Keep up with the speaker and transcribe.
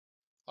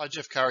Hi,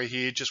 Jeff Curry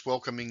here, just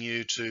welcoming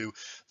you to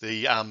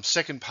the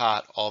second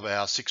part of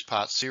our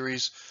six-part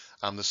series,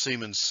 the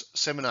Siemens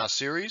Seminar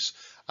Series,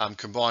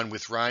 combined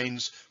with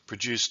RAINS,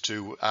 produced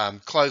to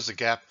close the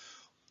gap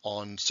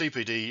on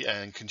CPD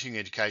and continuing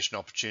education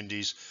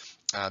opportunities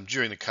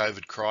during the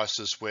COVID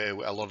crisis, where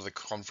a lot of the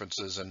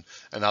conferences and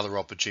other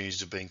opportunities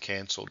have been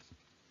cancelled.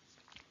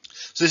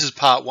 So this is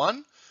part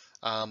one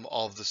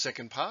of the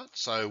second part.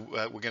 So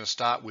we're going to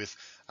start with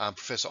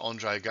Professor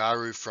Andrei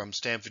Iagaru from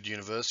Stanford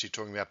University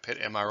talking about PET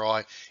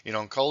MRI in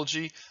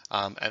oncology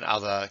and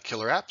other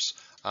killer apps,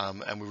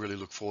 and we really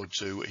look forward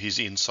to his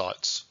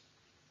insights.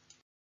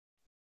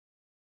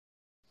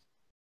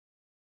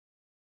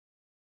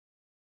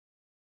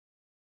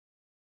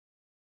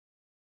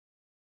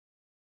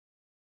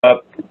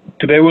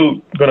 Today we're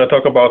going to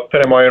talk about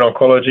PET MRI in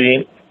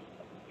oncology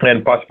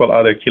and possible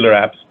other killer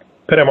apps.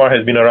 PET MRI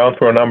has been around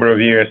for a number of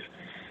years.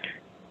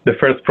 The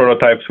first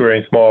prototypes were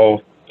in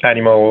small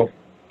animal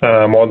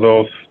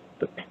models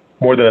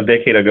more than a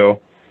decade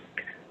ago.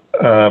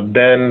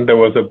 Then there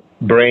was a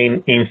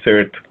brain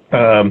insert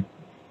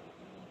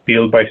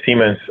built by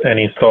Siemens and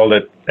installed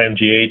at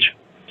MGH.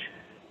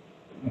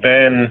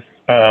 Then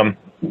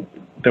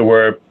there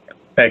were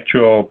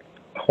actual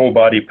whole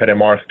body PET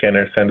MR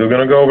scanners, and we're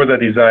going to go over the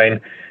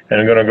design, and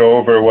we're going to go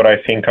over what I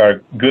think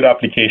are good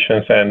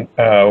applications and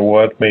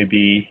what may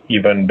be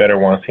even better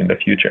ones in the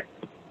future.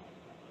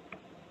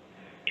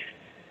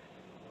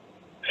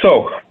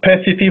 So,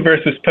 PET-CT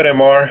versus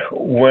PET-MR,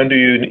 when do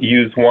you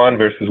use one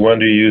versus when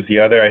do you use the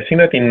other? I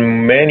think that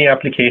in many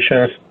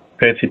applications,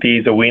 PET-CT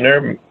is a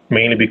winner,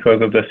 mainly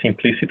because of the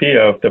simplicity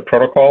of the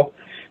protocol.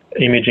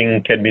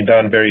 Imaging can be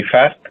done very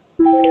fast,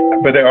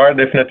 but there are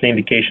definitely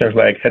indications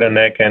like head and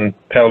neck and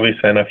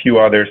pelvis and a few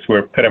others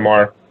where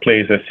PET-MR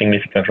plays a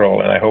significant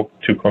role, and I hope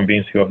to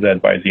convince you of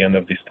that by the end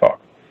of this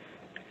talk.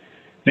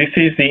 This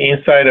is the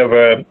inside of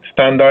a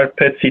standard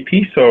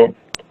PET-CT, so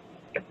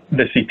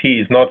the CT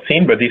is not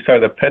seen, but these are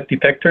the PET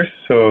detectors.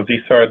 So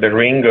these are the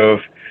ring of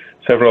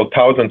several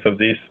thousands of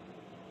these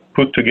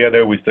put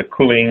together with the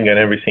cooling and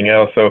everything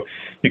else. So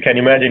you can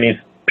imagine it's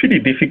pretty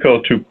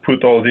difficult to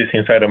put all this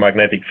inside a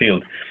magnetic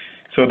field.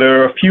 So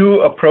there are a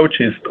few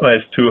approaches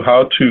as to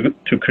how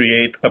to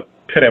create a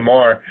PET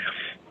MR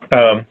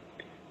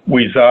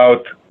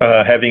without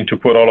having to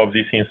put all of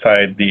this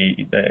inside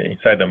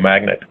the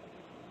magnet.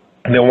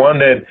 The one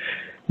that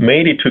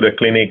made it to the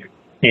clinic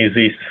is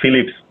this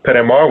Philips PET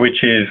MR,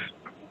 which is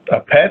a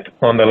PET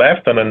on the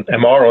left and an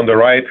MR on the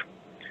right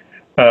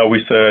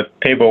with a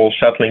table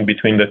shuttling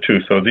between the two.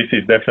 So this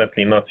is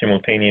definitely not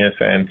simultaneous,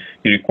 and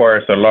it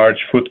requires a large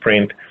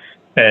footprint,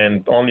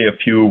 and only a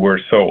few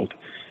were sold.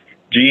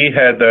 GE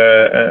had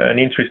an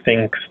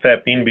interesting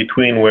step in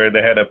between where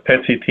they had a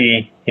PET-CT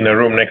in a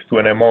room next to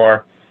an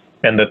MR,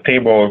 and the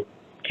table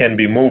can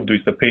be moved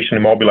with the patient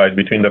immobilized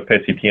between the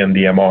PET-CT and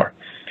the MR.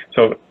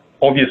 So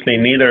obviously,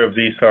 neither of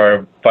these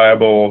are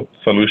viable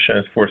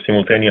solutions for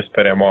simultaneous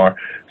PET MR,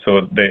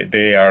 so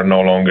they are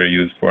no longer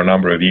used for a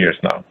number of years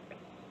now.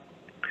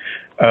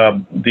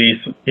 This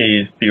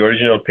is the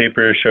original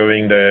paper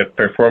showing the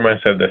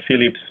performance of the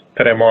Philips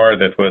PET MR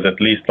that was at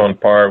least on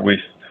par with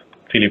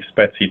Philips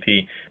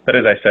PET-CT, but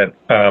as I said,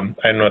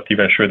 I'm not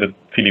even sure that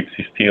Philips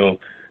is still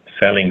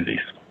selling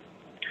this.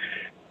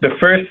 The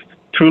first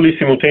truly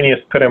simultaneous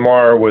PET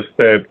MR was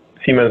the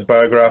Siemens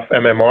Biograph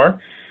MMR,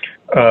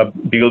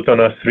 built on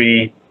a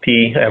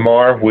 3T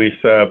MR with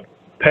a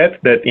PET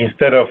that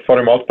instead of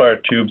photomultiplier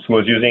tubes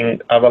was using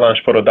avalanche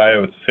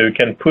photodiodes. So you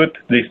can put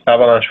these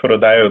avalanche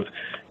photodiodes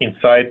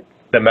inside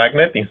the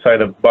magnet, inside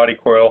the body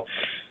coil,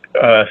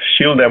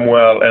 shield them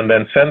well, and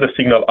then send the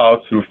signal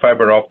out through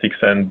fiber optics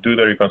and do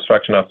the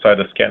reconstruction outside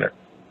the scanner.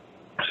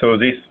 So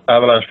these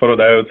avalanche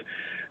photodiodes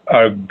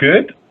are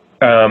good.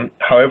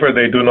 However,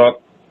 they do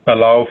not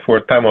allow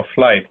for time of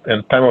flight,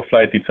 and time of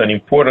flight is an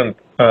important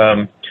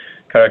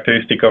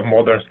characteristic of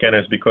modern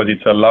scanners because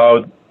it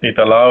allows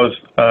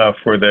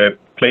for the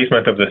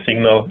placement of the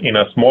signal in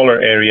a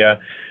smaller area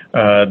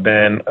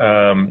than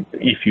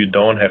if you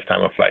don't have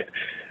time of flight.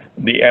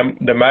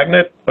 The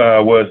magnet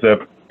was a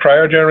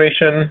prior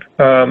generation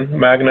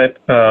magnet,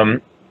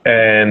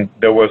 and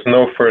there was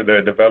no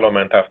further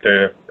development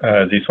after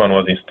this one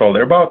was installed.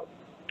 There are about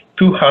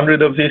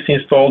 200 of these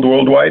installed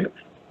worldwide,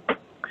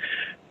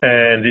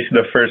 and this is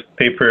the first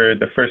paper.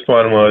 The first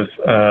one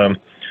was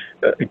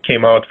it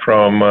came out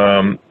from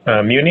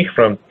Munich,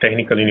 from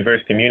Technical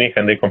University Munich,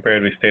 and they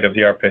compared with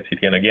state-of-the-art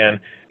PET-CT, and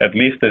again, at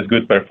least as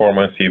good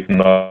performance, if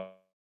not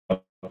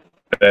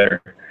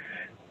better,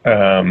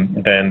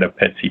 than the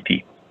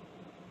PET-CT.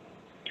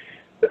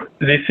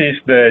 This is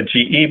the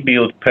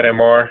GE-built PET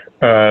MR,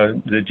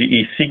 the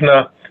GE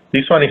Signa.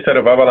 This one, instead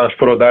of avalanche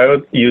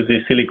photodiode,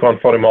 uses silicon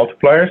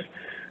photomultipliers.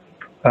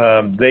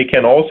 They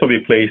can also be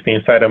placed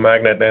inside a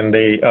magnet, and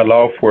they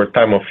allow for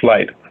time of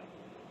flight.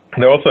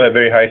 They also have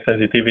very high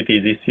sensitivity.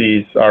 This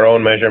is our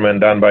own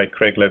measurement done by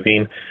Craig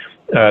Levine,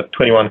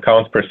 21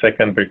 counts per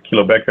second per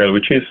kilobecquerel,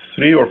 which is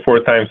 3 or 4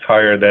 times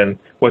higher than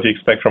what you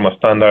expect from a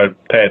standard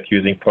PET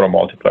using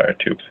photomultiplier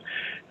tubes.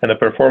 And the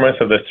performance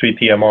of the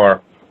 3T MR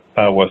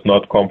was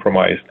not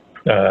compromised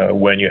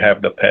when you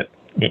have the PET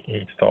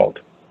installed.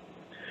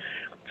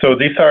 So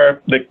these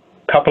are the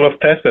couple of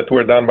tests that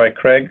were done by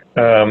Craig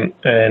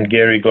and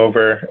Gary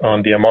Glover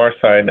on the MR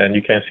side, and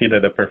you can see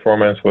that the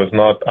performance was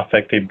not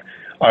affected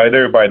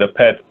either by the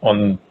PET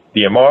on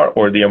the MR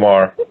or the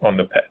MR on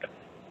the PET.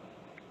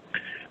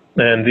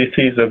 And this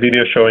is a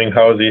video showing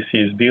how this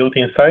is built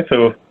inside.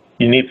 So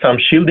you need some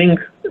shielding.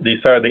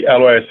 These are the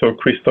alloiso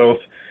crystals,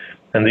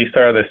 and these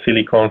are the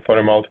silicone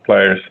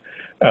photomultipliers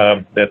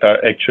that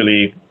are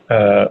actually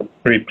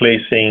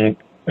replacing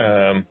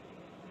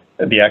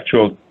the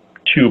actual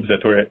tubes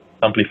that were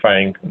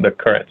amplifying the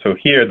current. So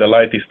here the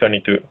light is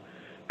turning to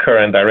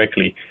current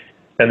directly.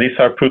 And these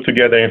are put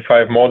together in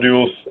 5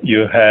 modules.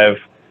 You have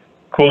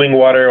cooling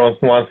water on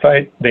one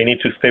side. They need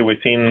to stay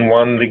within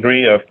 1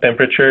 degree of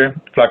temperature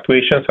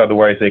fluctuations,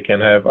 otherwise they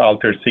can have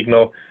altered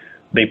signal.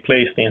 They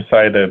placed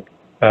inside a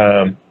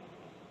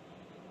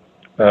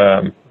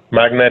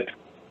magnet.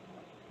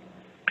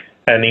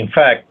 And in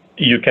fact,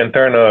 you can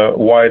turn a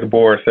wide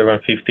bore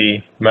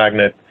 750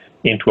 magnet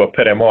into a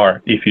PET MR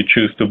if you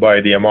choose to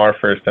buy the MR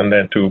first and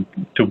then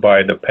to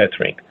buy the PET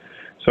ring.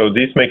 So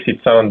this makes it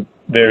sound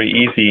very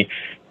easy,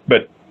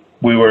 but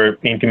we were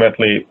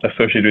intimately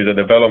associated with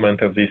the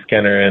development of this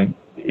scanner, and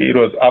it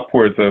was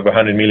upwards of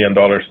 $100 million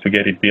to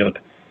get it built.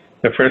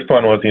 The first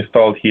one was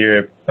installed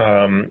here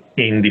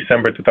in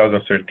December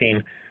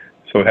 2013,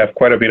 so we have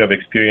quite a bit of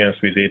experience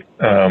with it.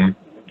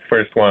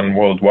 First one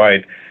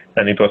worldwide,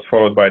 and it was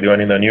followed by the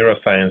one in the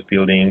neuroscience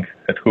building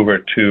at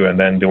Hoover 2, and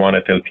then the one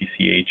at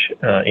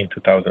LPCH in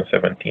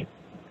 2017.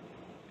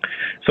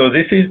 So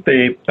this is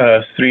the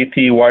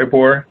 3T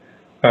Y-bore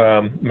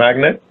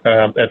magnet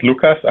at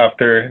Lucas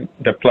after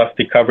the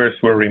plastic covers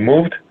were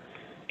removed.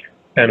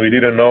 And we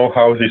didn't know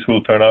how this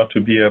will turn out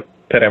to be a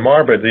PET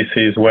MR, but this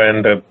is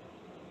when the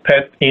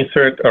PET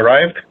insert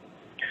arrived.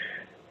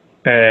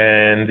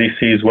 And this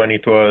is when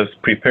it was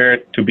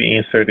prepared to be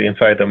inserted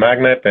inside the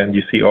magnet. And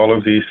you see all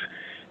of these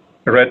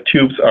red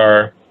tubes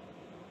are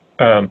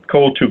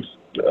cold tubes.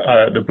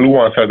 The blue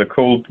ones are the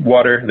cold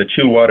water, the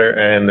chill water,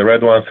 and the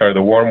red ones are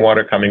the warm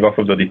water coming off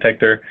of the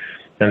detector.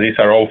 And these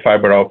are all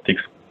fiber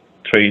optics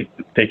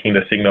taking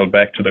the signal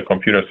back to the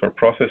computers for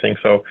processing.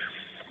 So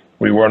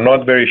we were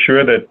not very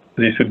sure that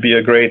this would be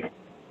a great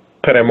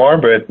PET MR,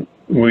 but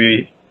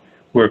we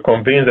were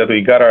convinced that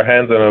we got our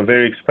hands on a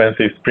very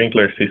expensive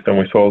sprinkler system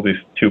with all these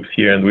tubes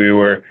here, and we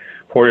were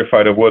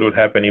horrified of what would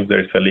happen if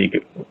there's a leak.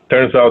 It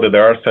turns out that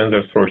there are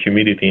sensors for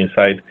humidity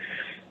inside,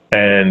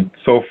 and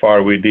so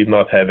far we did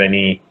not have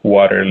any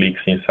water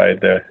leaks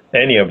inside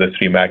any of the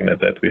 3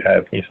 magnets that we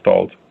have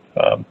installed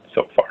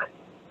so far.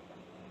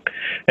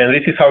 And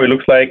this is how it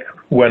looks like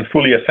when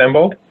fully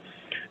assembled.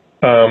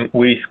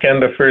 We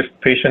scanned the first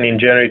patient in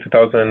January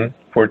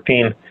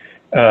 2014.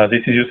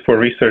 This is used for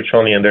research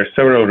only, and there are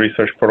several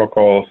research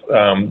protocols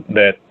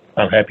that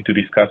I'm happy to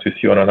discuss with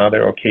you on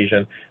another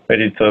occasion, but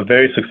it's a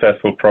very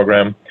successful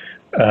program,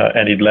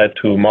 and it led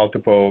to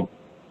multiple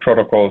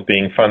protocols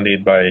being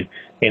funded by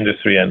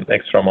industry and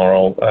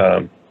extramural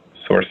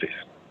sources.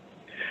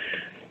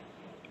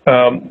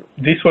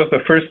 This was the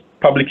first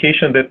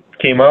publication that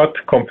came out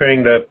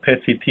comparing the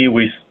PET-CT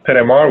with PET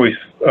MR with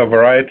a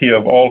variety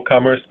of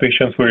all-comers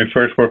patients who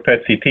referred for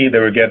PET-CT. They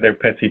would get their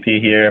PET-CT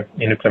here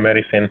in nuclear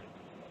medicine.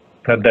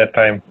 At that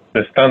time,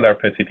 the standard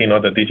PET-CT,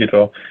 not the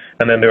digital,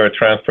 and then they were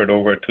transferred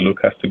over to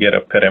Lucas to get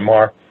a PET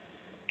MR.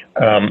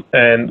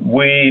 And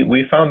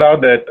we found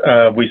out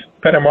that with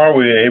PET MR,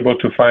 we were able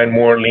to find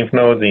more lymph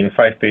nodes in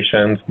 5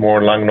 patients,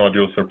 more lung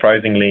nodules,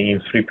 surprisingly, in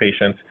 3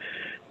 patients.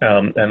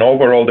 And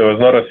overall, there was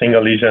not a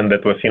single lesion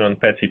that was seen on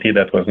PET-CT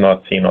that was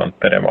not seen on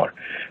PET MR.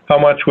 How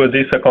much was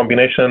this a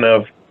combination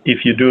of,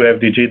 if you do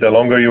FDG, the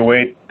longer you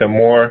wait, the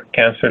more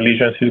cancer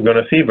lesions you're going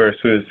to see,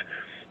 versus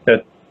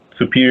the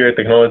superior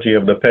technology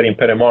of the PET in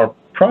PET MR?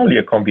 Probably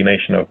a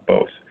combination of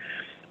both.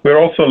 We're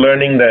also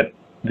learning that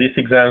these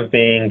exams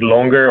being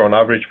longer, on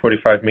average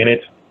 45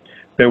 minutes,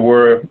 there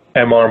were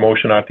MR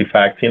motion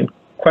artifacts in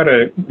quite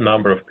a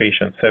number of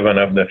patients, 7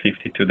 of the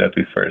 52 that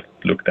we first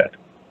looked at.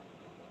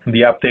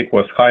 The uptake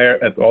was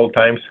higher at all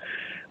times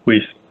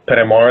with PET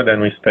MR than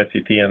with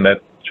PET-CT, and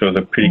that shows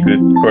a pretty good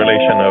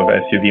correlation of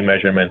SUV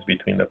measurements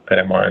between the PET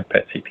MR and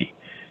PET-CT.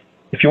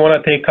 If you want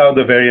to take out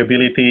the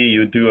variability,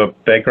 you do a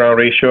background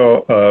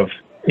ratio of,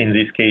 in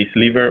this case,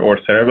 liver or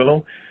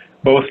cerebellum.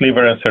 Both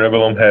liver and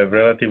cerebellum have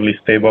relatively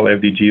stable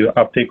FDG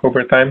uptake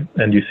over time,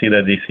 and you see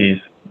that this is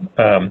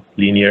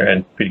linear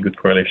and pretty good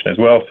correlation as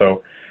well.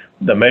 So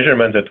the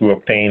measurements that we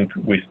obtained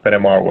with PET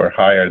MR were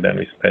higher than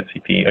with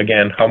PET-CT.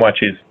 Again, how much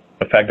is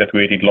the fact that we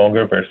waited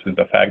longer versus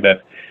the fact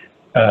that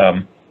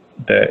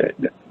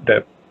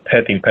the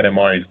PET in PET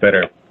MR is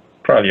better?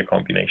 Probably a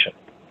combination.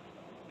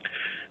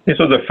 This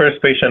was the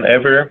first patient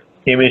ever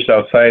imaged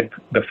outside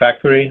the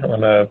factory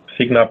on a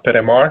Signap PET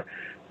MR,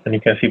 and you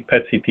can see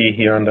PET-CT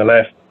here on the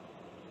left,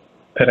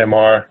 PET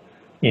MR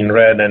in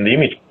red, and the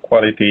image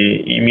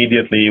quality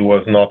immediately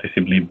was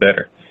noticeably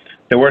better.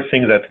 There were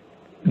things that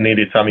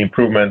needed some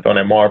improvement on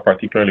MR,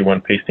 particularly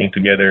when pasting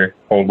together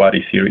whole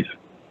body series.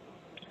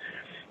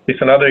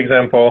 It's another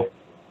example,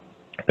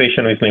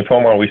 patient with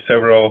lymphoma with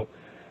several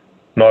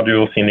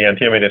nodules in the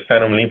anterior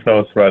mediastinum lymph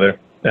nodes rather,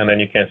 and then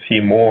you can see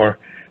more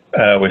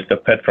with the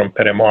PET from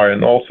PET-MR.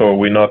 And also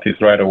we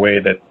noticed right away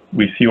that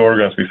we see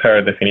organs with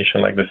higher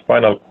definition like the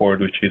spinal cord,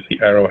 which is the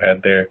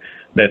arrowhead there,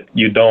 that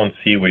you don't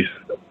see with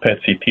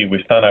PET-CT,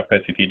 with standard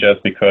PET-CT,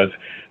 just because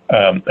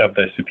of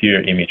the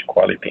superior image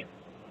quality.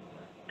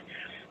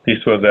 This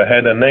was a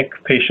head and neck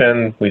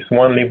patient with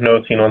one lymph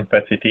node seen on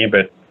PET-CT,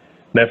 but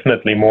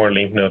definitely more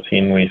lymph nodes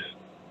seen with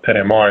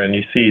PET-MR. And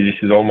you see this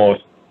is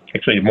almost,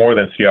 actually more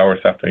than 3 hours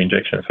after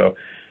injection. So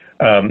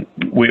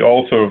we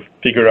also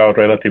figure out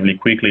relatively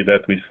quickly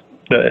that with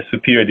the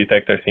superior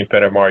detectors in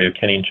PET-MR, you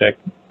can inject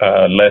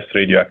less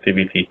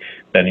radioactivity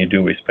than you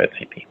do with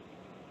PET-CT.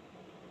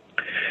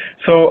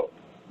 So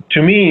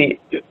to me,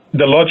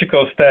 the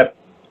logical step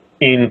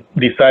in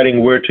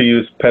deciding where to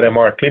use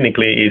PET-MR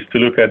clinically is to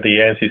look at the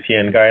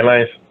NCCN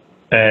guidelines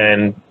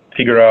and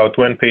figure out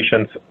when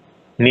patients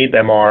need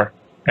MR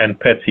and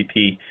PET-CT,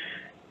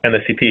 and the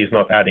CT is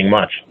not adding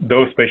much.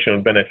 Those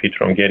patients benefit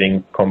from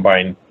getting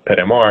combined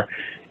PET-MR,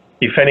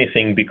 if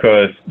anything,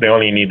 because they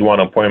only need one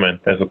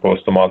appointment as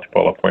opposed to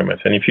multiple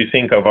appointments. And if you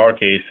think of our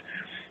case,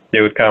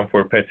 they would come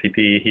for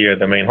PET-CT here at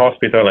the main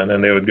hospital, and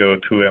then they would go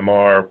to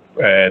MR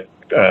at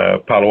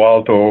Palo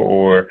Alto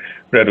or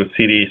Redwood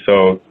City.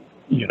 So,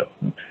 you know,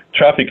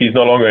 traffic is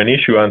no longer an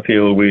issue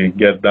until we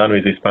get done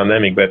with this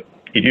pandemic, but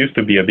it used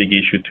to be a big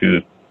issue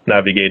to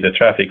navigate the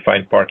traffic,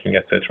 find parking,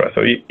 etc.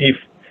 So if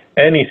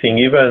anything,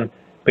 even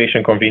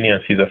patient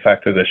convenience is a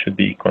factor that should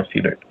be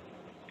considered.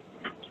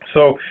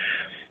 So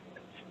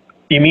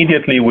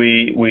immediately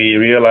we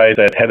realized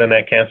that head and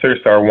neck cancers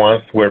are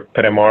ones where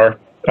PET-MR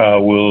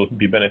will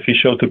be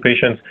beneficial to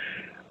patients.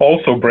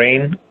 Also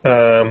brain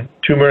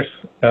tumors,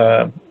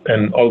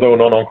 and although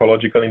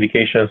non-oncological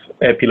indications,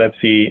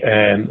 epilepsy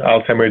and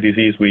Alzheimer's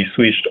disease, we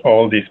switched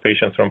all these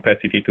patients from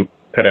PET-CT to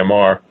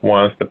PET-MR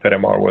once the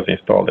PET-MR was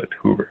installed at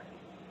Hoover.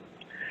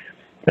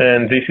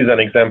 And this is an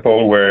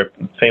example where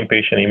same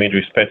patient image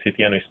with PET-CT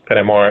and with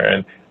PET-MR,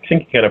 and I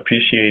think you can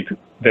appreciate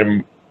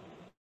the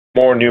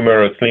more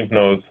numerous lymph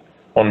nodes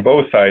on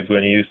both sides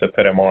when you use the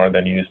PET-MR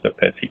than you use the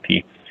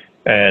PET-CT,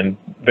 and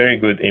very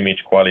good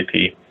image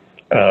quality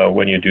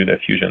when you do the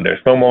fusion.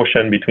 There's no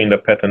motion between the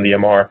PET and the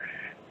MR,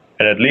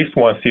 and at least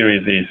one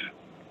series is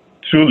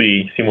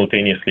truly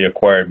simultaneously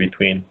acquired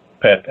between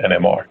PET and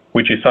MR,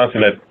 which is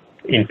something that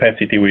in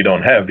PET-CT we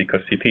don't have,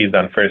 because CT is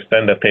done first,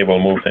 then the table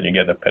moves and you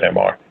get the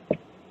PET-MR.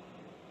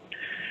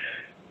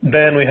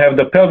 Then we have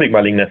the pelvic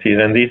malignancies,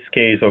 in this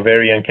case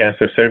ovarian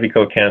cancer,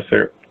 cervical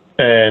cancer,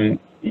 and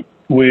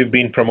we've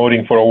been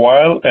promoting for a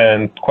while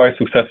and quite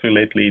successfully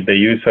lately the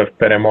use of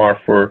PET-MR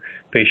for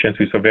patients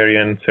with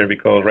ovarian,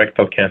 cervical,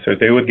 rectal cancer.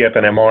 They would get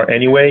an MR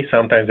anyway.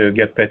 Sometimes they would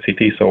get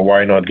PET-CT, so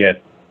why not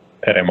get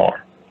PET-MR?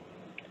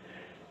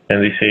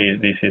 And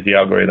this is the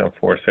algorithm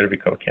for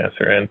cervical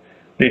cancer. And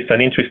this is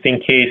an interesting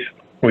case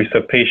with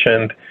a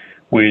patient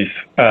with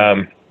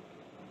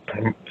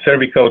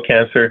cervical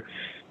cancer,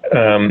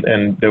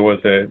 and there was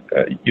a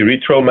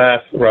urethral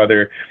mass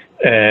rather,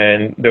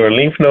 and there were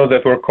lymph nodes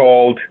that were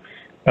called,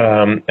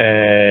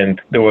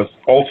 and there was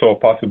also a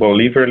possible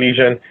liver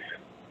lesion.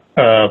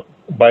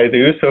 By the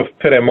use of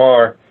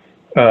PET-MR,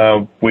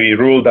 we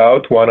ruled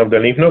out one of the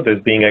lymph nodes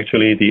as being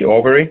actually the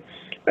ovary,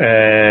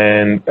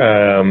 and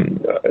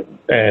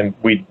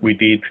we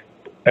did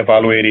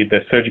evaluated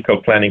the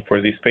surgical planning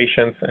for these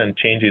patients, and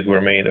changes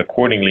were made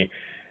accordingly.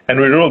 And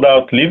we ruled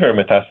out liver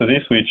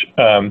metastasis, which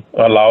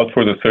allowed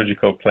for the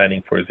surgical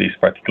planning for this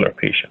particular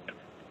patient.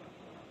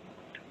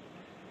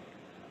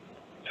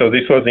 So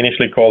this was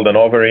initially called an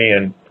ovary,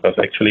 and was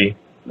actually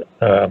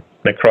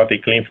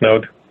necrotic lymph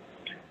node.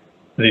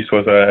 This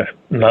was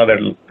another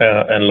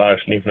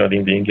enlarged lymph node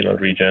in the inguinal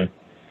region.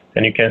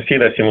 And you can see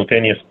the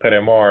simultaneous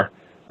PET-MR,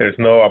 there's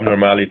no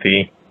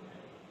abnormality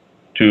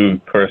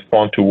to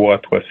correspond to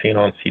what was seen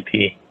on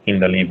CT in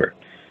the liver.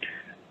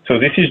 So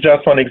this is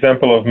just one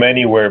example of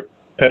many where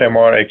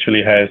PET-MR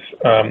actually has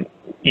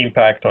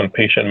impact on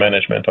patient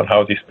management, on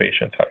how these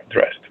patients are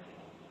addressed.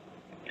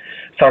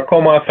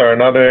 Sarcomas are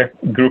another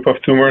group of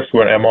tumors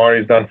where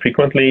MR is done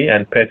frequently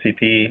and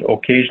PET-CT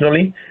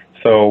occasionally.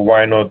 So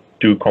why not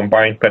do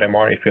combined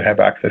PET-MR if you have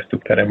access to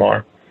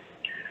PET-MR?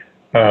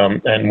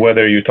 And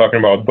whether you're talking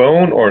about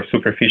bone or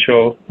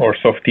superficial or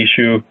soft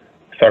tissue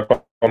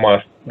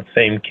sarcomas, the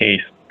same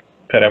case,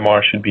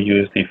 PET-MR should be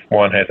used if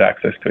one has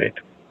access to it.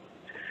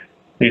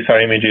 These are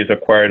images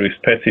acquired with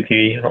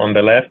PET-CT on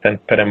the left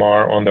and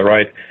PET-MR on the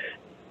right.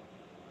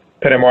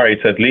 PET-MR is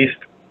at least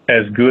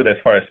as good as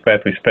far as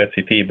PET with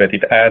PET-CT, but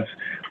it adds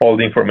all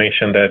the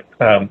information that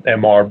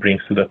MR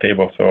brings to the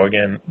table. So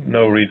again,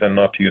 no reason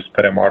not to use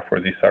PET-MR for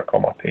these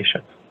sarcoma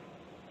patients.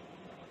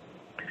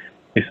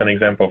 This is an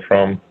example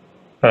from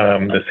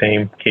the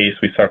same case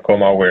with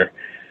sarcoma where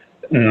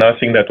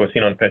nothing that was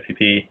seen on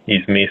PET-CT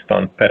is missed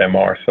on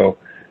PET-MR. So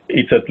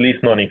it's at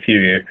least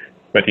non-inferior,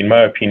 but in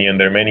my opinion,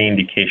 there are many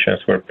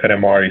indications where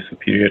PET-MR is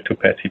superior to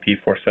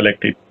PET-CT for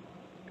selected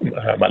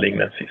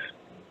malignancies.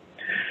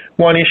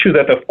 One issue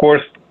that, of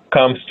course,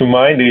 comes to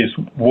mind is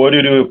what do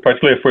you do,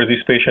 particularly for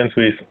these patients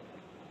with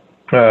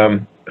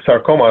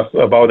sarcomas,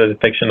 about the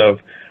detection of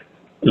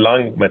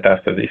lung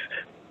metastasis.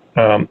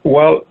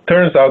 Well,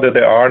 turns out that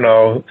there are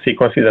now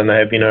sequences, and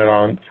have been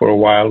around for a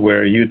while,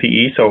 where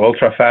UTE, so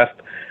ultra-fast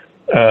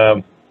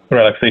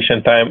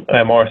relaxation time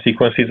MR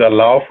sequences,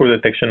 allow for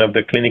detection of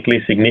the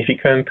clinically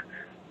significant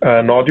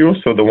nodules,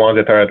 so the ones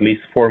that are at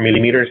least 4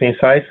 millimeters in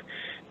size.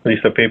 This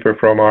is a paper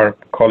from our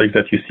colleagues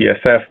at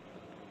UCSF.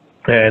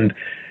 And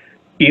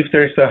if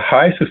there's a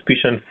high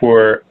suspicion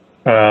for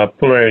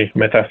pulmonary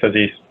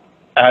metastasis,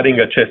 adding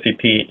a chest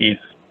CT is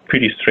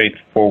pretty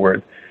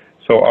straightforward.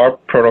 So our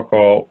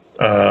protocol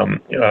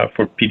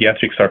for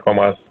pediatric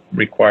sarcomas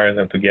requires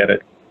them to get a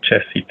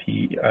chest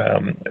CT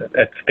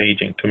at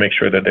staging to make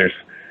sure that there's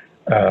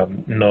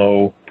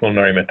no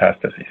pulmonary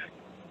metastasis.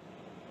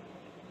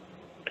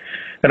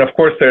 And of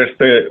course, there's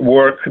the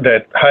work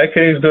that Heike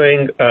is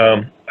doing,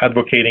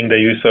 advocating the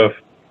use of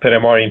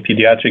PET-MR in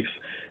pediatrics.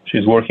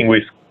 She's working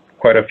with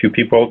quite a few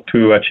people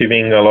to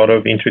achieving a lot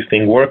of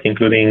interesting work,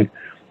 including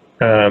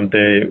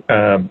the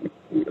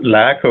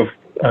lack of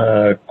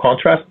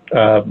contrast.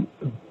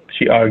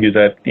 She argues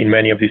that in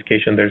many of these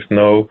cases, there's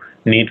no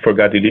need for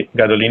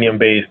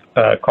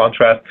gadolinium-based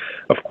contrast.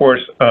 Of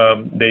course,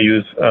 they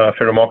use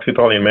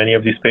ferromoxitol in many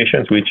of these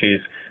patients, which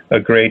is a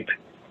great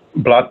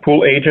blood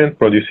pool agent,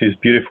 produces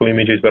beautiful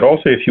images, but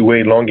also if you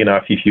wait long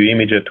enough, if you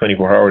image it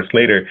 24 hours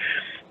later,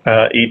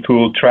 it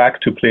will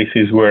track to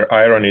places where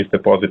iron is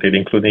deposited,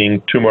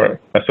 including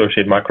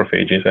tumor-associated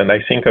macrophages. And I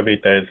think of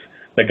it as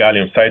the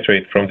gallium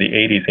citrate from the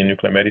 80s in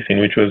nuclear medicine,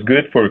 which was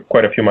good for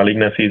quite a few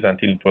malignancies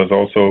until it was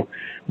also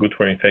good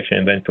for infection,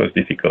 and then it was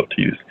difficult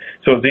to use.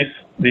 So this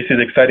is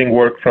exciting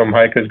work from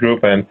Heike's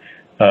group, and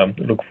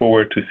look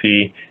forward to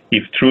see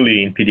if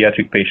truly in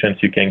pediatric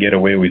patients you can get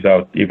away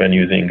without even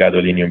using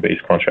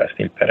gadolinium-based contrast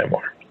in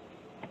PET-MR.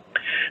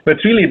 But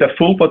really, the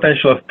full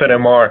potential of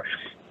PET-MR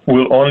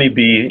will only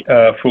be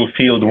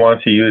fulfilled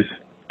once you use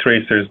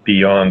tracers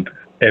beyond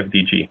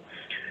FDG.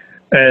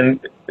 And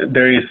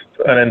there is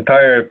an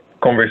entire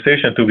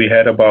conversation to be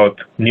had about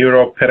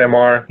neuro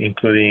PET-MR,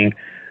 including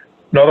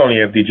not only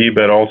FDG,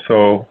 but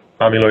also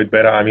amyloid,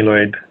 beta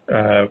amyloid,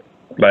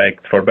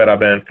 like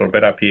florbetaben,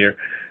 florbetapir,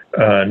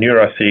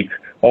 Neurasig,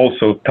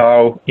 also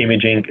tau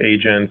imaging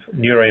agents,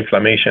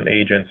 neuroinflammation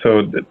agents.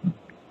 So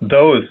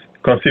those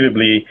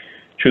conceivably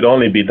should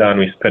only be done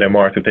with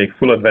PET-MR to take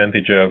full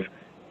advantage of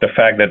the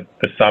fact that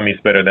the sum is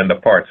better than the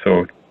parts.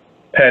 So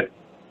PET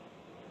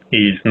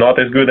is not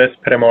as good as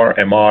PET-MR.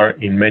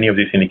 MR in many of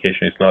these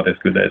indications is not as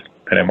good as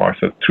PET-MR.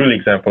 So truly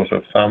examples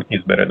of sum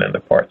is better than the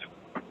parts.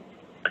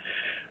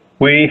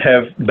 We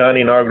have done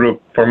in our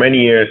group for many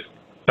years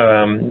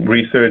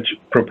research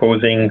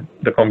proposing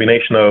the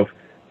combination of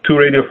 2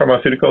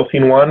 radiopharmaceuticals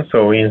in one.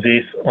 So in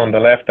this, on the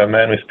left, a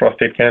man with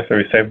prostate cancer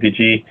with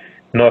FDG,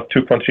 not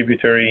too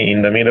contributory.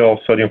 In the middle,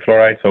 sodium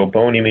fluoride, so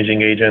bone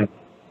imaging agent,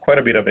 quite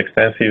a bit of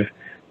extensive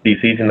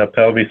disease in the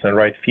pelvis and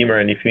right femur.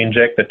 And if you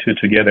inject the two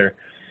together,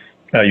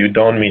 you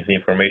don't miss the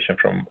information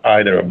from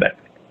either of them.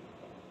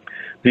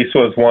 This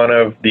was one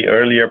of the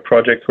earlier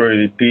projects where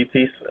we did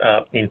this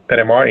in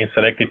PET-MR in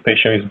selected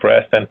patients with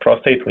breast and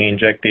prostate. We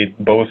injected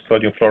both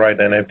sodium fluoride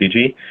and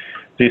FDG.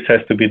 This has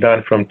to be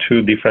done from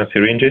 2 different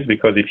syringes,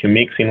 because if you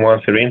mix in one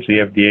syringe, the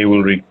FDA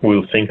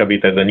will think of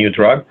it as a new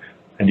drug,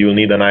 and you'll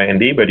need an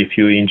IND. But if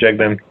you inject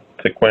them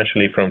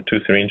sequentially from 2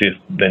 syringes,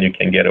 then you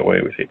can get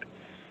away with it.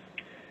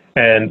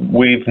 And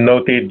we've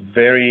noted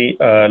very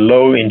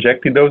low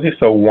injected doses,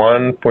 so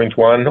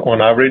 1.1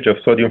 on average of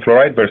sodium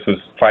fluoride versus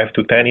 5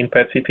 to 10 in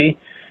PET-CT,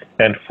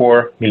 and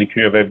 4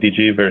 millicurie of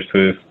FDG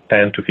versus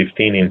 10 to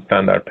 15 in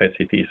standard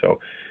PET-CT. So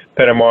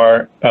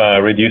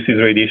PET-MR reduces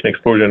radiation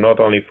exposure not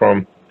only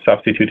from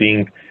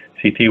substituting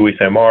CT with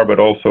MR, but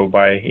also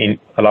by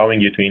allowing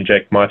you to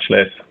inject much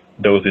less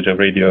dosage of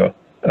radio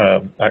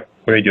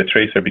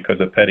tracer, because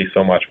the PET is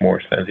so much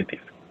more sensitive.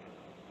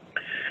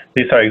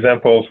 These are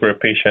examples where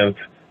patients,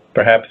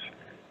 perhaps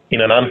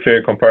in an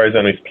unfair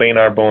comparison with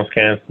planar bone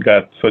scans,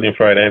 got sodium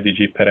fluoride and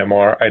FDG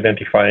PET-MR,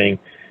 identifying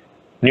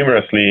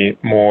numerously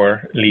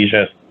more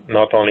lesions,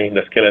 not only in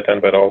the skeleton,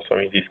 but also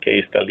in this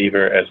case, the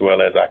liver as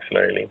well as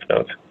axillary lymph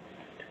nodes.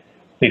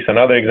 This is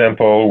another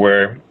example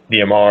where the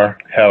MR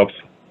helps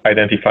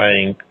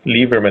identifying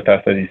liver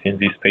metastases in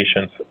these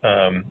patients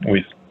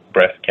with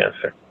breast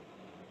cancer.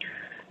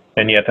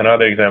 And yet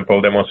another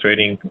example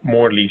demonstrating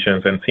more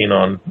lesions than seen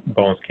on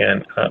bone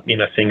scan in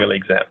a single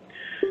exam.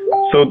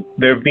 So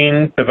there have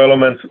been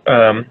developments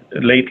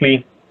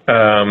lately,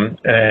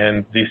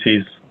 and this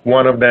is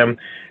one of them.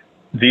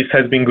 This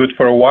has been good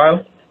for a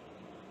while,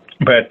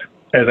 but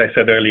as I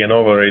said earlier,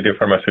 novel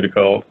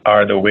radiopharmaceuticals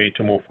are the way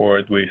to move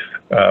forward with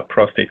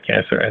prostate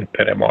cancer and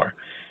PET-MR.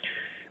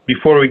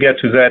 Before we get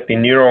to that,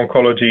 in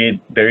neuro-oncology,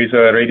 there is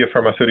a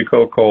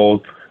radiopharmaceutical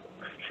called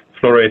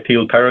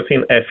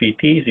fluoroethyltyrosine,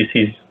 FET. This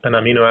is an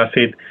amino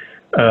acid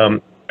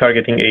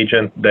targeting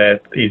agent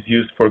that is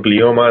used for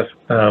gliomas,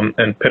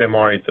 and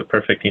PET-MR is a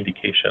perfect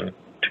indication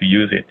to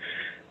use it.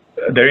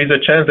 There is a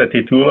chance that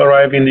it will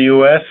arrive in the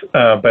US,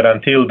 but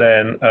until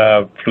then,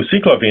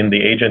 fluciclovine,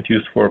 the agent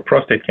used for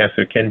prostate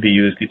cancer, can be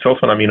used. It's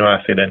also an amino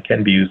acid and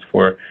can be used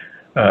for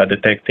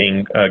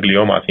detecting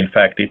gliomas. In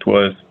fact, it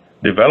was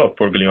developed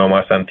for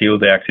gliomas until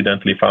they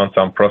accidentally found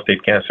some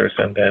prostate cancers,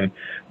 and then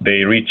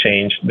they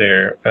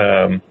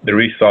they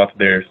rethought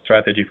their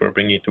strategy for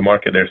bringing it to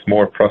market. There's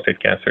more prostate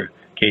cancer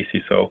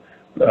cases, so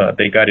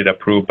they got it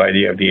approved by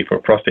the FDA for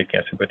prostate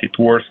cancer, but it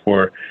works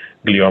for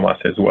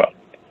gliomas as well.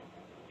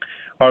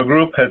 Our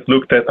group has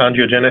looked at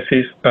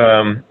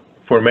angiogenesis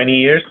for many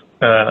years.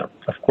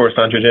 Of course,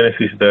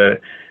 angiogenesis is the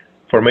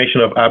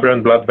formation of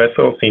aberrant blood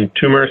vessels in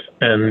tumors,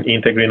 and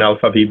integrin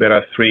alpha V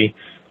beta 3,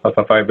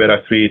 alpha 5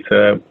 beta 3, it's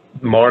a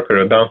marker,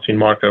 a downstream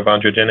marker of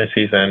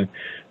angiogenesis, and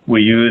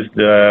we used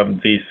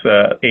this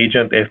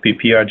agent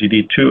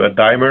FP-PRGD2, a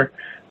dimer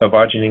of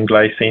arginine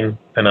glycine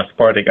and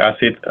aspartic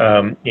acid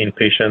in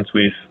patients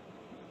with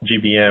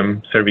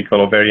GBM,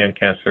 cervical ovarian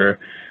cancer,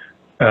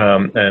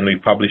 and we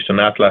published an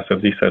atlas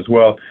of this as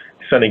well.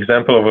 It's an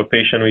example of a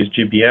patient with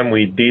GBM.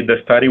 We did the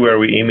study where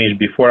we imaged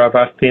before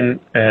Avastin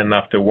and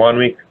after 1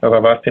 week of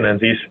Avastin, and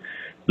this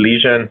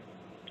lesion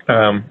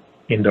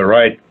in the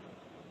right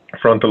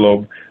frontal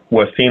lobe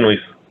was seen with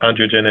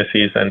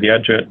angiogenesis, and the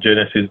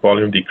angiogenesis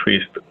volume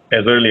decreased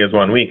as early as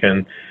 1 week.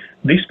 And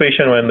this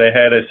patient, when they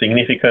had a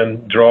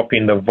significant drop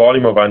in the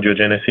volume of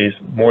angiogenesis,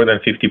 more than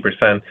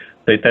 50%,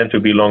 they tend to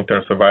be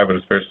long-term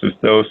survivors versus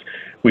those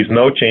with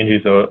no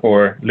changes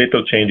or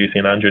little changes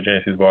in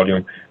angiogenesis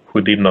volume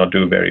who did not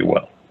do very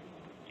well.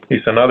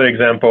 It's another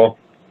example.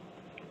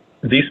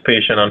 This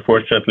patient,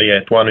 unfortunately,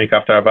 at 1 week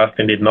after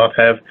Avastin did not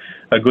have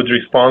a good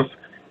response,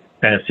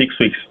 and 6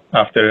 weeks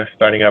after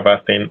starting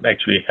Avastin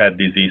actually had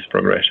disease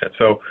progression.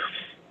 So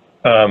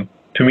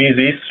to me,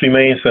 this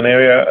remains an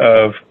area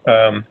of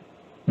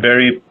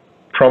very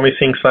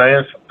promising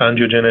science.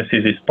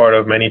 Angiogenesis is part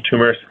of many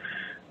tumors.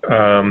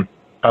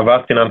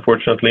 Avastin,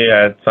 unfortunately,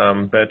 had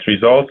some bad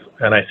results,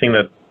 and I think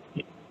that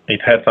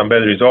it had some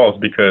bad results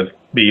because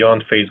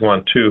beyond phase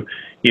 1-2,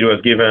 it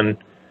was given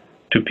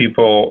to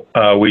people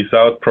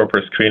without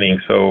proper screening.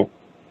 So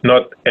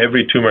not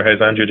every tumor has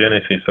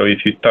angiogenesis. So if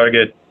you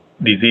target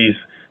disease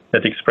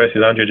that expresses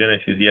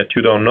angiogenesis, yet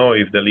you don't know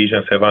if the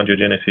lesions have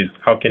angiogenesis,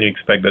 how can you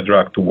expect the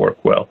drug to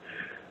work well?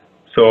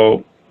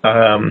 So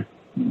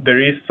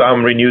there is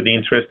some renewed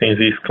interest in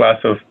this class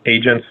of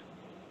agents,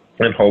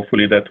 and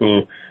hopefully that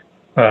will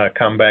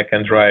come back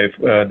and drive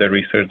the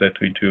research that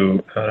we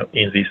do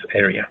in this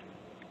area.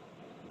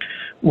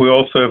 We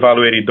also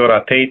evaluated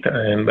dotatate,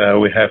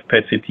 and we have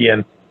PET-CT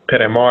and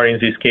PET-MR in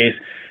this case.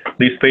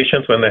 These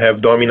patients, when they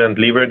have dominant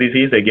liver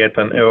disease, they get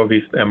an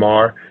EOVIS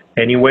MR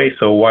anyway,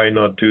 so why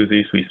not do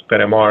this with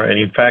PET-MR? And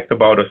in fact,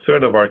 about a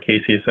third of our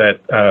cases at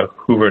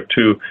Hoover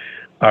 2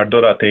 are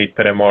dotatate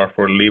PET-MR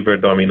for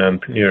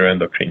liver-dominant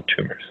neuroendocrine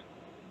tumors.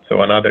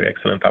 So another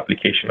excellent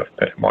application of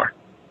PET-MR.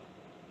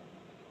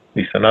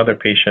 This is another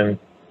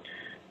patient.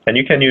 And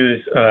you can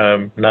use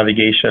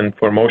navigation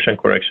for motion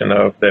correction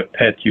of the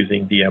PET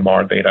using the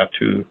MR data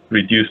to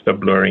reduce the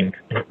blurring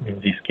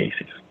in these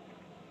cases.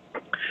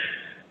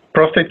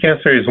 Prostate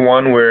cancer is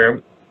one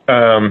where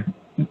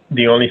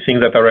the only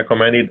things that are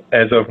recommended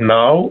as of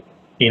now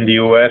in the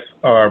US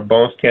are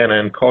bone scan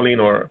and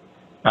choline or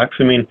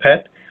Axumin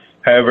PET.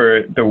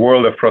 However, the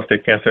world of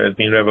prostate cancer has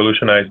been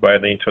revolutionized by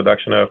the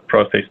introduction of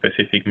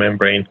prostate-specific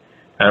membrane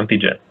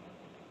antigen.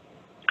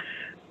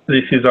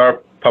 This is our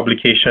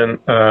publication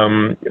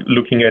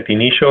looking at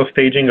initial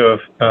staging of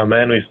a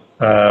man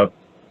with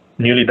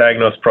newly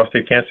diagnosed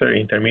prostate cancer,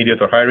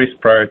 intermediate or high risk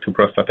prior to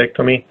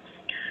prostatectomy.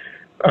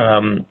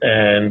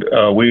 And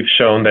we've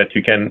shown that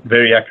you can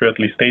very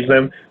accurately stage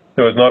them.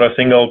 There was not a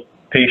single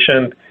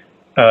patient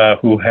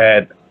who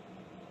had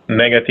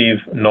negative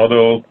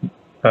nodal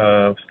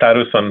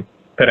status on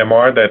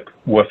PET-MR that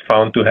was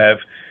found to have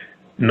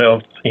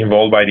nodes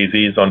involved by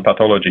disease on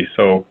pathology.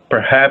 So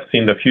perhaps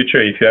in the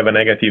future, if you have a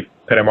negative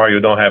PET-MR, you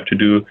don't have to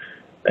do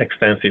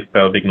extensive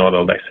pelvic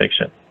nodal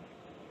dissection.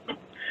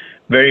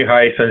 Very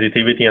high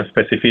sensitivity and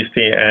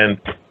specificity, and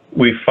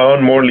we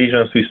found more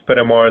lesions with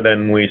PET-MR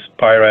than with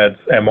PI-RADS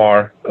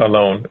MR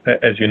alone.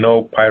 As you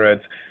know,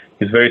 PI-RADS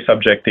is very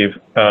subjective,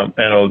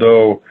 and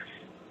although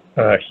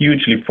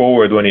hugely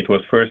forward when it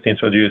was first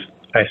introduced,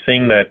 I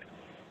think that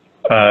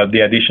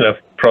the addition of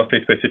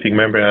prostate-specific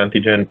membrane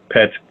antigen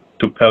PET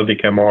to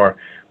pelvic MR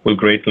will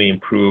greatly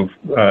improve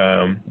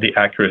the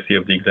accuracy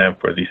of the exam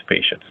for these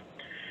patients.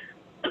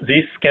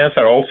 These scans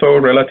are also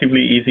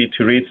relatively easy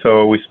to read,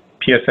 so with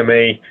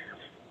PSMA,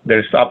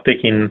 there's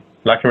uptake in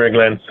lacrimal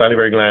glands,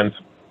 salivary glands,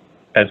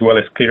 as well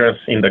as clearance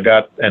in the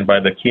gut and by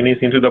the kidneys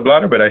into the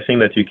bladder, but I think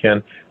that you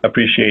can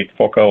appreciate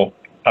focal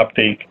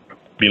uptake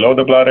below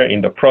the bladder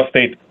in the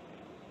prostate.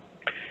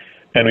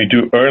 And we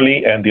do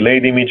early and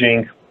delayed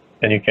imaging,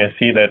 and you can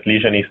see that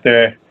lesion is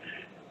there.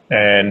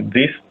 And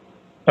these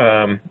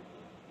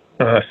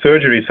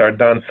surgeries are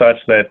done such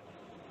that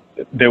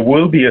there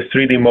will be a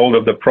 3D mold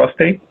of the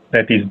prostate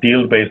that is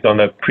built based on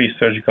a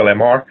pre-surgical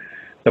MR.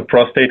 The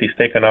prostate is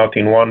taken out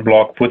in one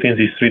block, put in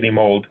this 3D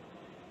mold,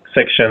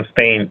 section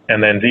stained,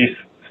 and then these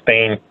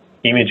stained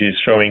images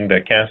showing the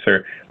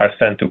cancer are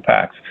sent to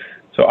PACS.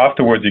 So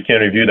afterwards, you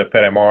can review the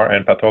PET-MR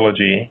and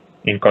pathology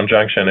in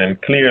conjunction,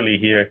 and clearly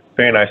here,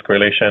 very nice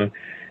correlation,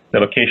 the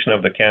location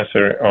of the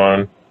cancer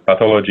on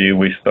pathology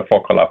with the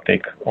focal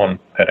uptake on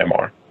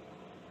PET-MR.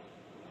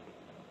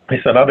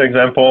 It's another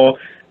example,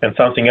 and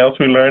something else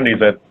we learned is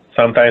that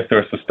sometimes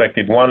there is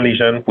suspected one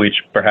lesion which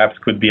perhaps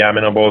could be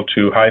amenable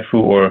to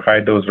HIFU or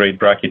high-dose rate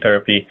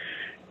brachytherapy.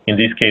 In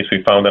this case,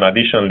 we found an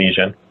additional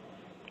lesion,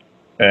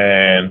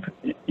 and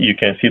you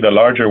can see the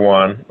larger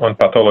one on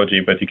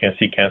pathology, but you can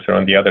see cancer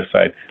on the other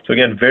side. So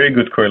again, very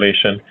good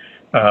correlation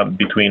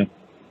between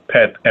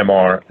PET,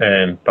 MR,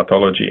 and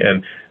pathology.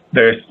 And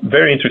there's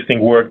very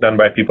interesting work done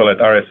by people at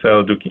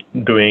RSL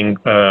doing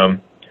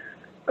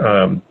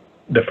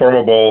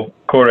deformable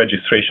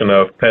co-registration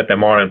of PET,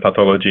 MR, and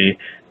pathology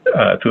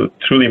to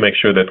truly make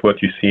sure that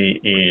what you see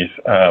is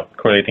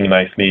correlating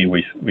nicely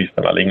with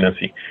the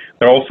malignancy.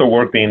 There's also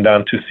work being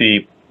done to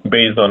see,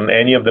 based on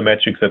any of the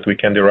metrics that we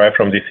can derive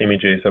from these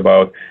images,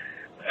 about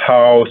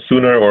how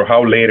sooner or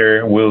how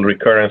later will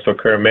recurrence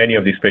occur. Many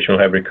of these patients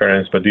have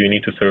recurrence, but do you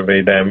need to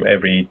survey them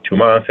every 2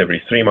 months,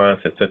 every 3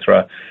 months,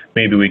 etc.?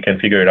 Maybe we can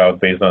figure it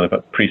out based on the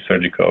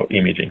pre-surgical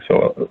imaging.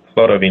 So a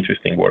lot of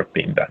interesting work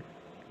being done.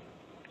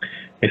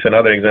 It's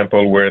another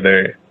example where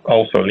there are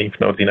also lymph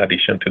nodes in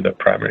addition to the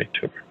primary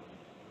tumor.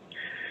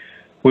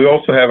 We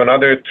also have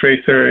another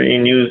tracer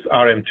in use,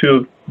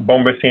 RM2,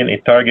 bombacin.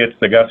 It targets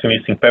the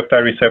gastrin-lysing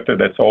peptide receptor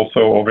that's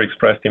also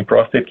overexpressed in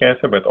prostate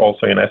cancer, but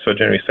also in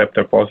estrogen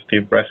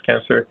receptor-positive breast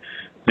cancer.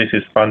 This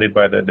is funded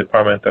by the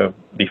Department of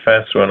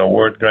Defense through an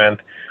award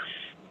grant.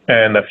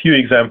 And a few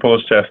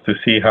examples just to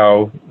see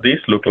how this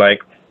look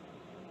like.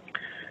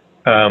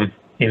 In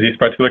this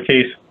particular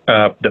case,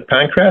 the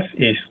pancreas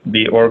is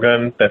the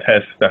organ that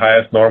has the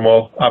highest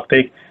normal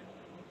uptake.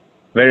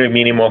 Very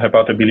minimal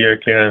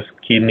hepatobiliary clearance,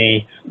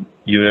 kidney,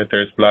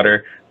 ureters,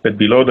 bladder, but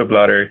below the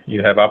bladder,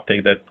 you have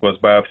uptake that was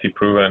biopsy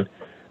proven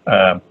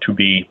to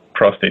be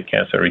prostate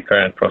cancer,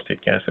 recurrent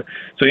prostate cancer.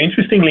 So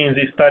interestingly, in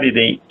this study,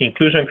 the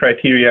inclusion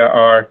criteria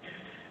are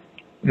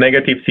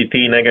negative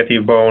CT,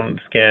 negative bone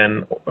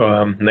scan,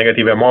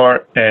 negative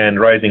MR, and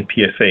rising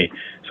PSA.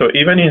 So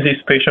even in this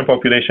patient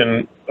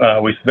population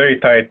with very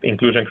tight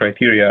inclusion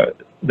criteria,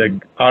 the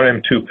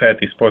RM2 PET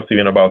is positive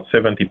in about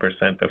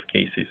 70% of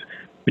cases,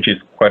 which is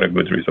quite a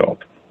good result.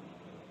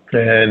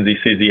 And this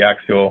is the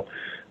axial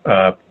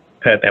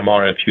PET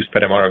MR and fused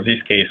PET MR of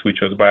this case, which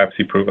was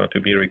biopsy proven to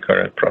be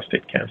recurrent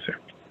prostate cancer.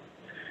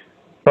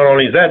 Not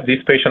only that, this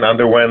patient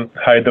underwent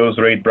high-dose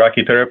rate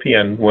brachytherapy,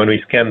 and when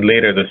we scanned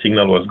later, the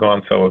signal was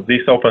gone. So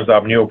this opens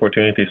up new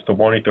opportunities to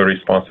monitor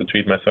response to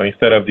treatment. So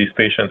instead of these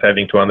patients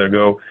having to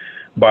undergo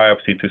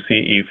biopsy to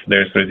see if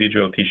there's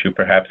residual tissue,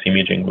 perhaps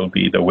imaging will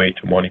be the way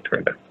to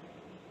monitor them.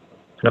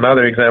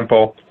 Another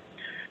example,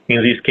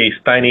 in this case,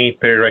 tiny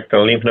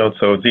perirectal lymph nodes.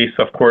 So this,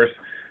 of course,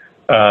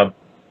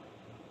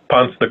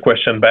 punts the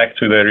question back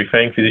to the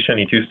referring physician.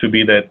 It used to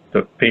be that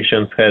the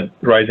patients had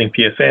rising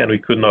PSA and we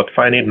could not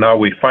find it. Now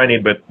we find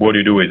it, but what do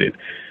you do with it?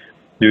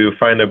 Do you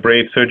find a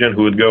brave surgeon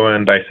who would go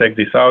and dissect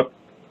this out?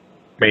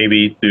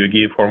 Maybe do you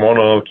give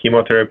hormonal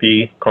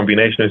chemotherapy,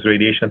 combination with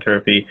radiation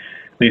therapy?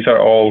 These are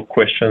all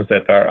questions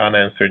that are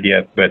unanswered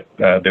yet, but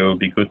they will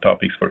be good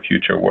topics for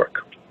future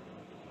work.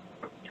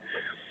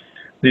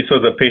 This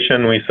was a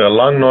patient with a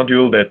lung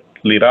nodule that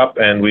lit up,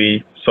 and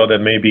we saw that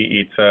maybe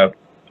it's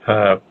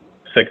a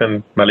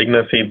second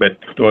malignancy, but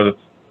it was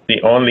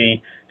the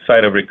only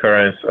site of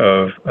recurrence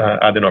of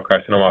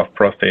adenocarcinoma of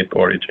prostate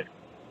origin.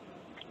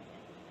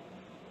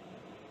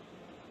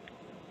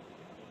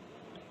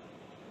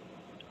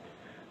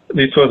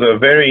 This was a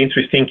very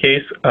interesting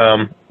case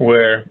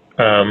where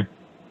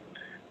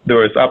there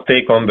was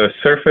uptake on the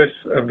surface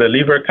of the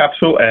liver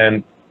capsule,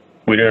 and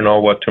we didn't know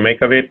what to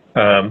make of it.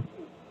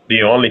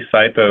 The only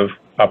site of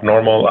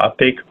abnormal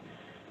uptake,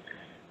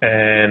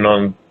 and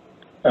on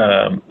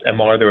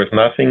MR, there was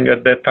nothing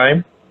at that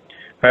time.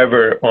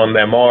 However, on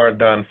the MR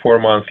done 4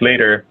 months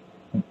later,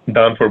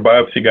 done for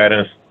biopsy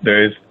guidance,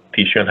 there is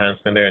tissue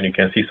enhancement there, and you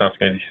can see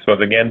something. This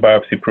was again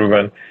biopsy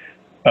proven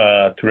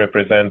to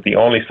represent the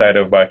only site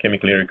of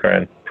biochemically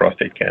recurrent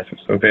prostate cancer.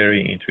 So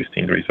very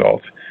interesting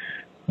results.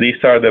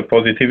 These are the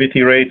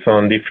positivity rates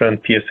on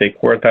different PSA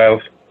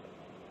quartiles,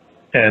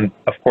 and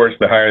of course,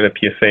 the higher the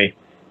PSA,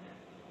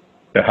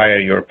 the higher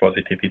your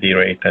positivity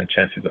rate and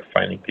chances of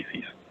finding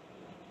disease.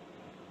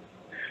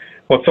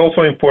 What's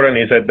also important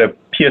is that the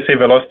PSA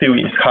velocity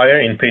is higher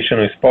in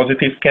patients with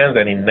positive scans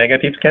than in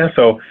negative scans.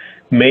 So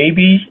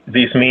maybe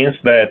this means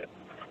that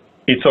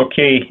it's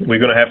okay, we're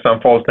going to have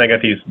some false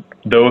negatives.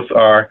 Those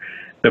are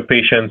the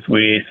patients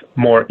with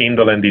more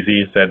indolent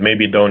disease that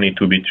maybe don't need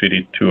to be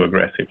treated too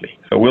aggressively.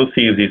 So we'll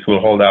see if this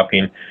will hold up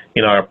in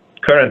our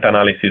current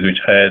analysis,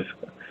 which has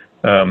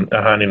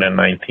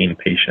 119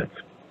 patients.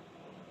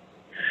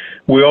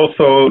 We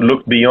also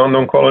looked beyond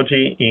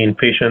oncology in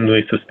patients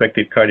with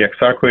suspected cardiac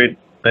sarcoid.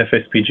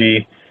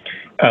 FSPG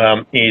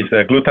is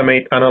a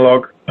glutamate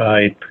analog.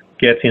 It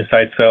gets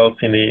inside cells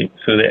through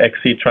the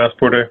XC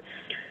transporter.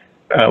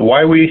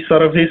 Why we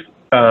thought of this?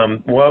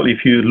 Well,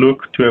 if you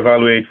look to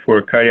evaluate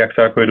for cardiac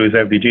sarcoid with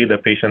FDG, the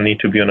patient needs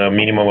to be on a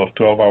minimum of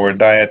 12-hour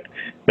diet.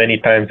 Many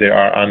times they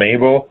are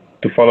unable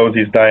to follow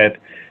this diet.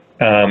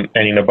 And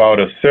in about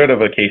a third of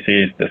the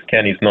cases, the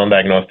scan is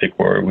non-diagnostic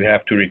or we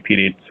have to repeat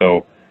it.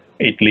 So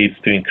it leads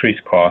to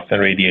increased cost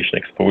and radiation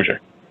exposure.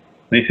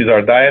 This is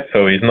our diet,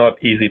 so it's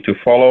not easy to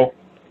follow.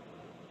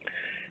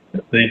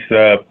 This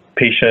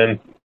patient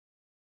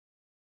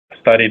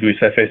studied with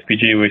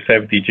FSPG, with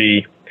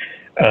FDG,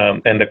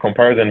 and the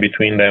comparison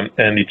between them,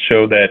 and it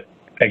showed that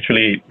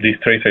actually this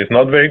tracer is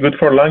not very good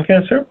for lung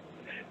cancer,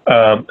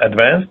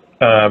 advanced,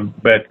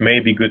 but may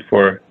be good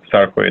for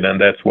sarcoid, and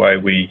that's why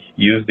we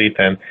used it.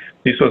 And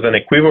this was an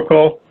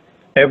equivocal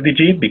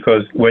FDG,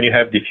 because when you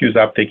have diffuse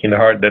uptake in the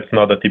heart, that's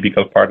not a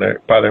typical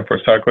pattern for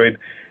sarcoid,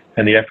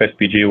 and the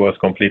FSPG was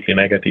completely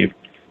negative.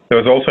 There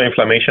was also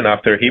inflammation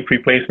after hip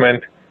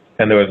replacement,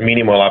 and there was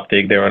minimal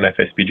uptake there on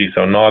FSPG,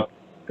 so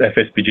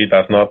FSPG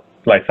does not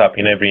light up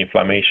in every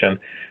inflammation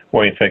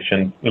or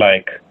infection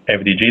like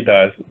FDG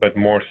does, but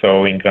more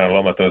so in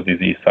granulomatous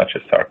disease such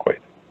as sarcoid.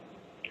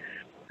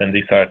 And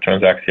these are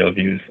transaxial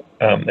views.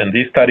 And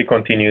this study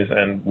continues,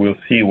 and we'll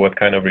see what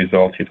kind of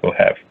results it will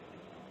have.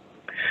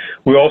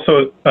 We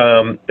also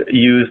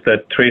use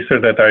the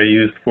tracers that are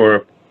used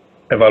for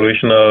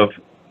evaluation of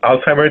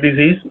Alzheimer's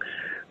disease.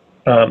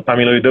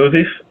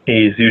 Amyloidosis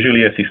is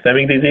usually a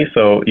systemic disease,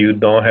 so you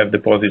don't have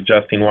deposits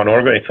just in one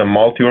organ. It's a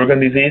multi-organ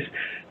disease.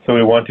 So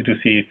we wanted to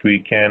see if we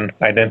can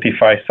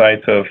identify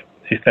sites of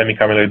systemic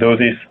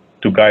amyloidosis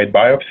to guide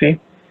biopsy.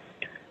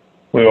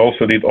 We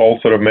also did all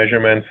sort of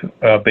measurements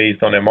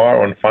based on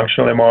MR, on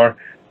functional MR,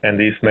 and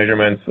these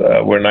measurements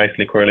were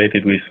nicely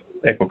correlated with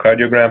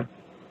echocardiogram.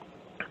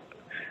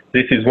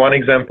 This is one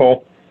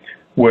example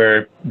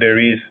where there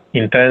is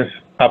intense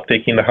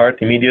uptake in the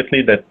heart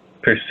immediately that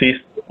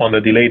persists on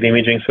the delayed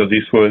imaging. So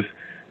this was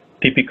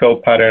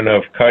typical pattern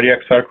of cardiac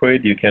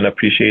sarcoid. You can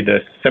appreciate the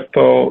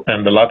septal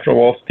and the lateral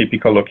walls,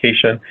 typical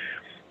location.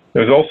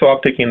 There's also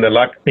uptake in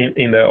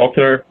the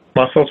ocular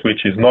muscles,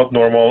 which is not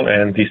normal,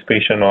 and this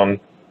patient on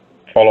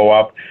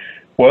follow-up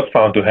was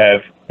found to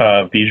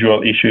have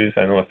visual issues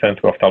and was sent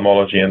to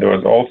ophthalmology. And there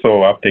was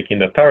also uptake in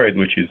the thyroid,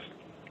 which is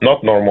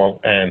not normal,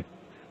 and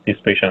this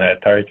patient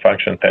had thyroid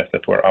function tests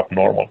that were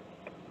abnormal.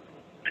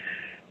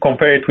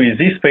 Compare it with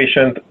this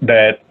patient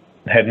that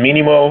had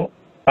minimal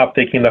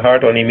uptake in the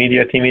heart on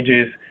immediate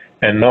images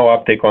and no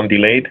uptake on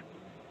delayed.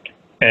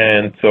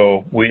 And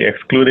so we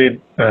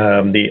excluded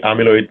the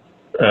amyloid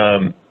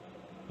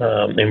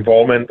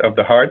involvement of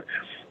the heart.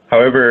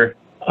 However,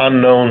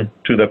 unknown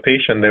to the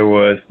patient, there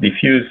was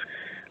diffuse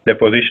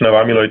deposition of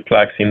amyloid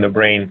plaques in the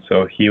brain,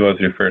 so he was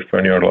referred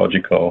for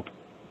neurological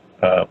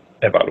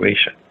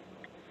evaluation.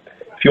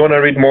 If you want to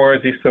read more,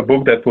 this is a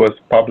book that was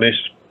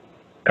published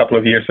a couple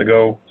of years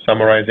ago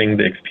summarizing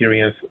the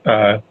experience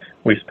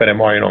with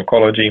PET-MR in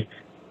oncology.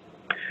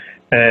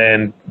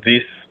 And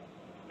this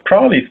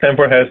probably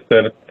Stanford has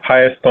the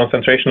highest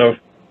concentration of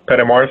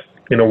PET-MRs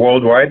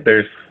worldwide.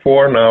 There's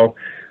 4 now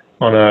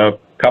on a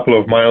couple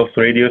of miles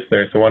radius.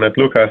 There's the one at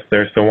Lucas,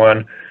 there's the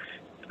one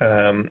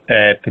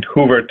at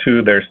Hoover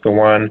 2, there's the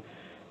one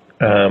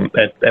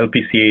at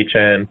LPCH,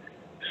 and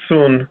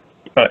soon,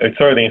 it's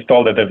already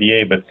installed at the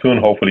VA, but soon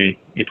hopefully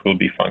it will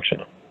be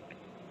functional.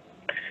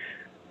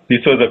 This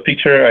was a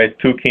picture I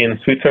took in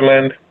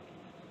Switzerland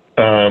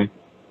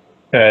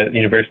at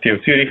University of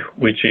Zurich,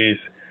 which is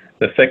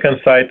the second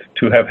site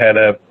to have had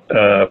a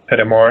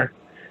PET-MR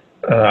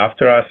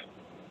after us.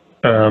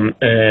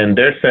 And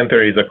their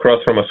center is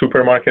across from a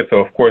supermarket, so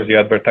of course the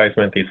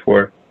advertisement is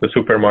for the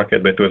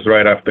supermarket, but it was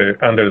right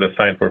under the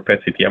sign for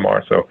PET-CT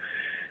MR. So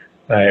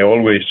I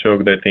always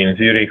joke that in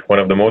Zurich, one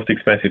of the most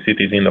expensive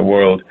cities in the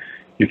world,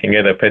 you can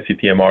get a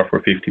PET-CT MR for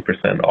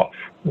 50% off,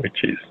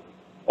 which is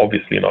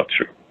obviously not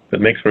true. That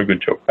makes for a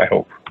good joke, I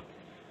hope.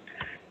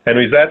 And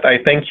with that,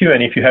 I thank you,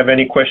 and if you have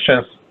any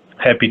questions,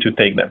 happy to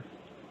take them.